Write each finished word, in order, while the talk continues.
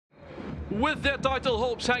With their title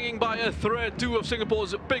hopes hanging by a thread, two of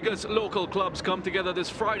Singapore's biggest local clubs come together this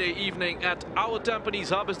Friday evening at our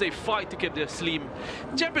Tampines Hub as they fight to keep their Slim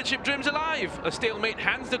championship dreams alive. A stalemate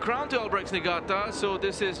hands the crown to Albrechts Negata, so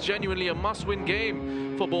this is genuinely a must-win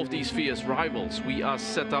game for both these fierce rivals. We are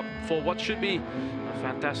set up for what should be a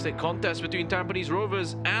fantastic contest between Tampines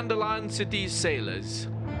Rovers and the Lion City Sailors.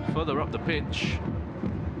 Further up the pitch,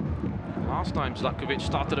 last time Zlatkovic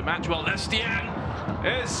started a match, well, Lestienne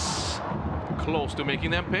is close to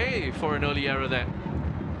making them pay for an early error there.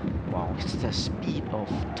 Wow, it's the speed of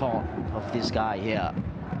thought of this guy here.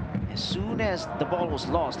 As soon as the ball was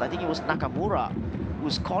lost, I think it was Nakamura who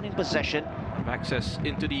was caught in possession. Access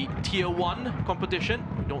into the Tier 1 competition.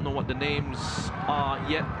 We don't know what the names are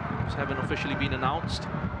yet. Those haven't officially been announced.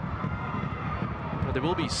 But there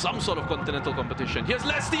will be some sort of continental competition. Here's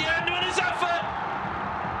Lestienne with his effort!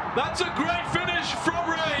 That's a great finish from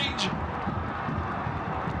range!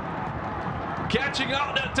 Catching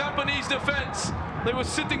out that Tampines defense. They were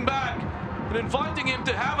sitting back and inviting him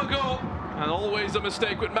to have a go. And always a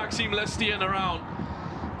mistake with Maxime Lestienne around.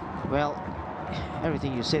 Well,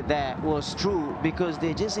 everything you said there was true because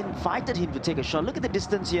they just invited him to take a shot. Look at the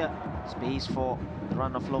distance here. Space for the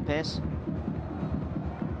run of Lopez.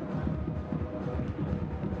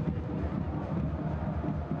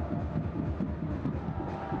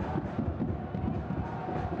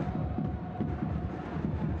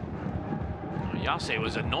 Yase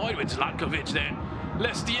was annoyed with Zlatkovic there.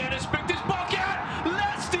 Lestienne has picked his pocket!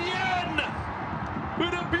 Lestienne!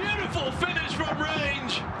 With a beautiful finish from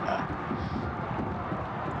range!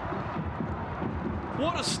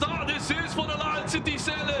 What a start this is for the Lion City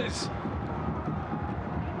Sailors!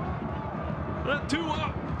 And 2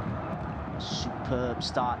 up. Superb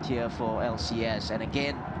start here for LCS, and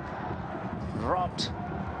again, robbed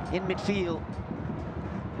in midfield.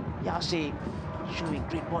 Yase showing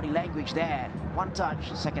great body language there. One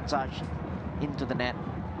touch, second touch, into the net.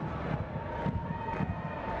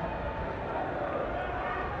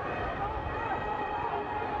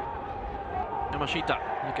 Yamashita,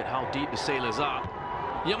 look at how deep the Sailors are.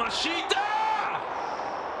 Yamashita!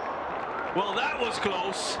 Well, that was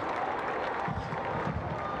close.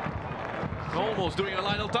 Almost doing a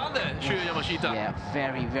Lionel Tan there, Shuya Yamashita. Yeah,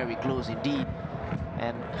 very, very close indeed.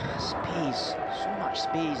 And space, so much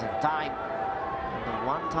space and time. And the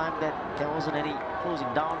one time that there wasn't any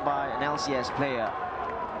closing down by an LCS player.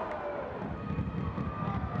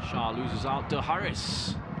 Shah loses out to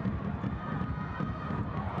Harris.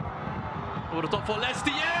 Over the top for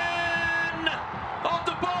Lestienne! Off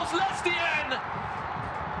the post, Lestienne!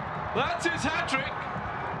 That's his hat-trick.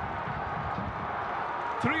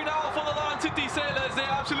 3-0 for the Lion City Sailors. They're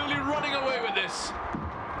absolutely running away with this.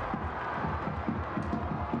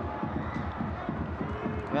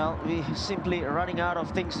 Well, we're simply running out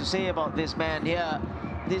of things to say about this man here.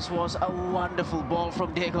 This was a wonderful ball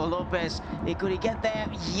from Diego Lopez. Could he get there?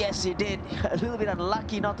 Yes, he did. A little bit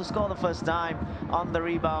unlucky not to score the first time on the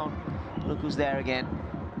rebound. Look who's there again.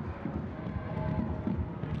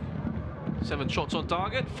 7 shots on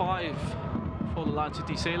target, 5 for the Lion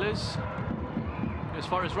City Sailors. As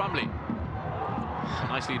far as Ramley.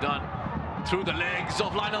 Nicely done. Through the legs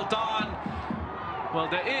of Lionel Tan. Well,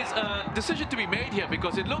 there is a decision to be made here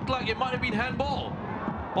because it looked like it might have been handball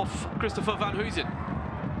of Christopher Van Huysen.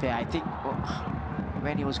 Yeah, I think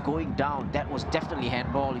when he was going down, that was definitely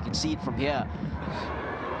handball. You can see it from here.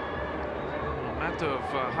 A matter of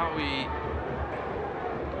how he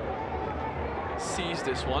sees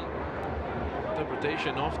this one.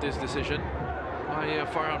 Interpretation of this decision by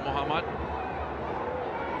Farhan Mohammad.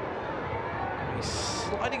 He's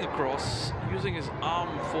sliding across, using his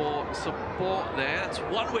arm for support there. That's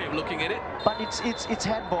one way of looking at it. But it's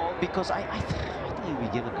handball because I think he'll be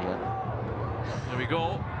given here. There we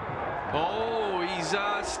go. Oh, he's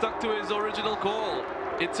stuck to his original call.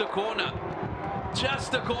 It's a corner.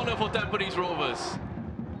 Just a corner for Tampines Rovers.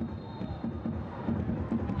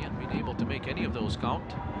 Yet been able to make any of those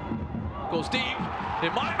count. Goes deep. They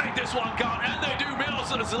might make this one count, and they do.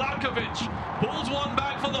 Milos Zlatkovic pulls one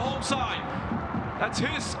back for the home side. That's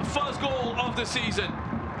his first goal of the season.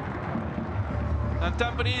 And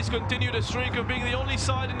Tampines continue the streak of being the only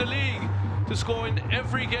side in the league to score in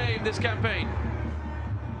every game this campaign.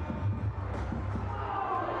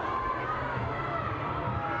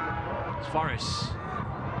 Faris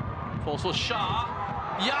falls for Shah.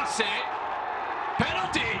 Yase.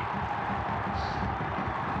 Penalty.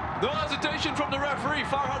 No hesitation from the referee,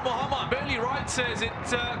 Farhan Mohammad. Bailey Wright says it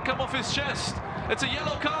come off his chest. It's a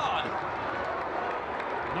yellow card.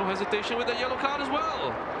 No hesitation with the yellow card as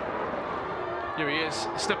well. Here he is,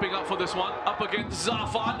 stepping up for this one. Up against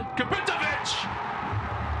Zafan. Kapitovic!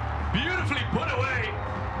 Beautiful beautifully put away.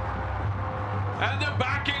 And they're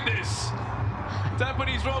backing this.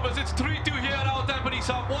 Tampines Rovers, it's 3-2 here at our Tampines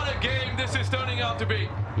Hub. What a game this is turning out to be.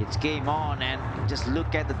 It's game on, and just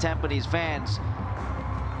look at the Tampines fans.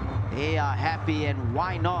 They are happy, and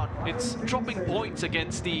why not? It's dropping points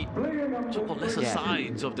against the so-called lesser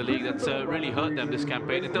sides of the league that's really hurt them this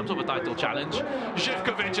campaign in terms of a title challenge.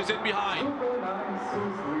 Živkovic is in behind.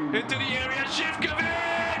 Into the area,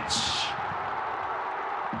 Živkovic!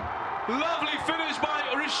 Lovely finish by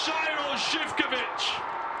Ryšajro Živkovic.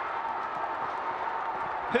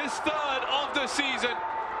 His third of the season.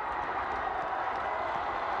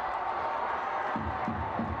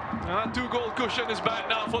 And 2-goal cushion is back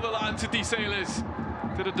now for the Lion City Sailors,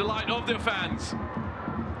 to the delight of their fans.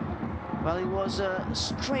 Well, it was a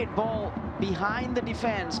straight ball behind the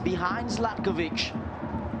defense, behind Zlatkovic.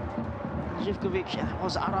 Živkovic, that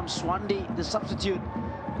was Adam Swandi, the substitute.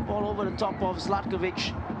 Ball over the top of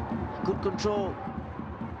Zlatkovic. Good control.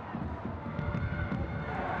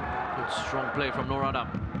 Good strong play from Noradam.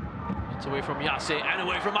 It's away from Yase and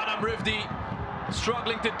away from Adam Rivdi.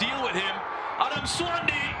 Struggling to deal with him. Adam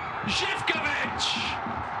Swandi, Živkovic!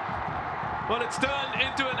 Well, it's turned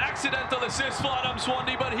into an accidental assist for Adam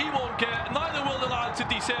Swandi, but he won't care. Neither will the Lion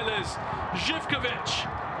City Sailors.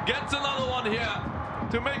 Živkovic gets another one here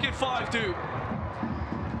to make it 5-2.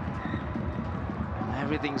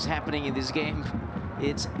 Everything's happening in this game.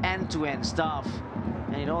 It's end-to-end stuff.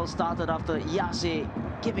 And it all started after Yase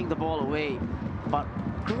giving the ball away. But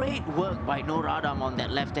great work by Noradam on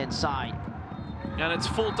that left-hand side. And it's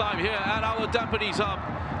full time here at our Tampines Hub.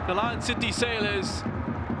 The Lion City Sailors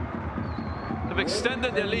have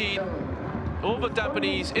extended their lead over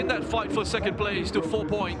Tampines in that fight for second place to 4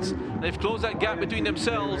 points. They've closed that gap between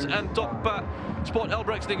themselves and top Sport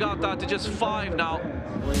Elbrechts Negata to just 5 now.